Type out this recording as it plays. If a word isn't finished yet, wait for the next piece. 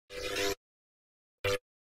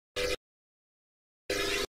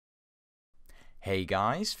Hey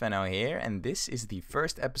guys, Fenno here, and this is the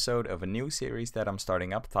first episode of a new series that I'm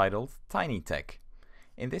starting up titled Tiny Tech.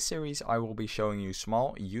 In this series I will be showing you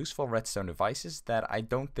small, useful redstone devices that I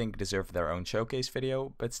don't think deserve their own showcase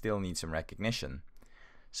video, but still need some recognition.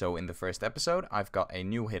 So in the first episode I've got a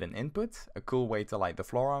new hidden input, a cool way to light the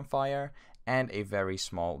floor on fire, and a very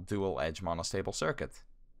small dual edge monostable circuit.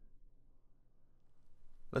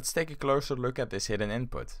 Let's take a closer look at this hidden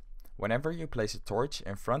input. Whenever you place a torch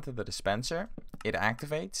in front of the dispenser, it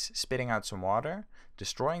activates, spitting out some water,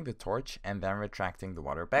 destroying the torch and then retracting the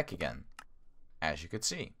water back again, as you could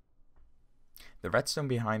see. The redstone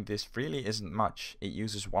behind this really isn't much. It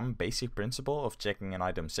uses one basic principle of checking an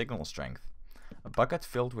item's signal strength. A bucket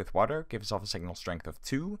filled with water gives off a signal strength of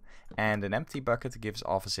 2, and an empty bucket gives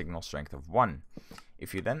off a signal strength of 1.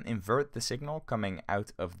 If you then invert the signal coming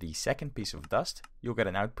out of the second piece of dust, you'll get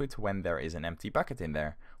an output when there is an empty bucket in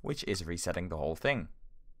there, which is resetting the whole thing.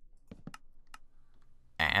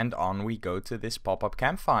 And on we go to this pop-up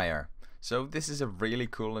campfire. So this is a really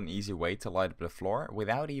cool and easy way to light up the floor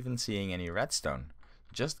without even seeing any redstone.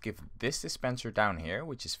 Just give this dispenser down here,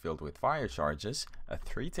 which is filled with fire charges, a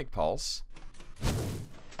 3-tick pulse,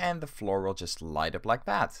 and the floor will just light up like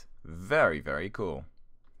that. Very cool.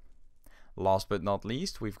 Last but not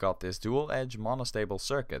least, we've got this dual edge monostable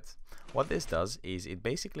circuit. What this does is it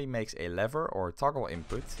basically makes a lever or toggle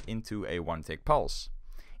input into a 1-tick pulse.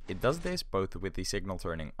 It does this both with the signal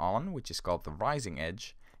turning on, which is called the rising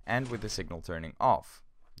edge, and with the signal turning off,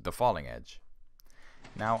 the falling edge.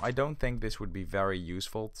 Now, I don't think this would be very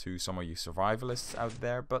useful to some of you survivalists out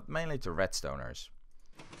there, but mainly to redstoners.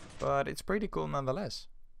 But it's pretty cool nonetheless.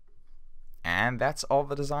 And that's all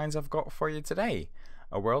the designs I've got for you today.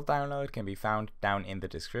 A world download can be found down in the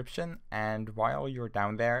description, and while you're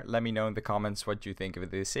down there, let me know in the comments what you think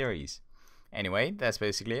of this series. Anyway, that's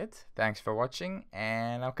basically it. Thanks for watching,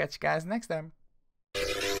 and I'll catch you guys next time.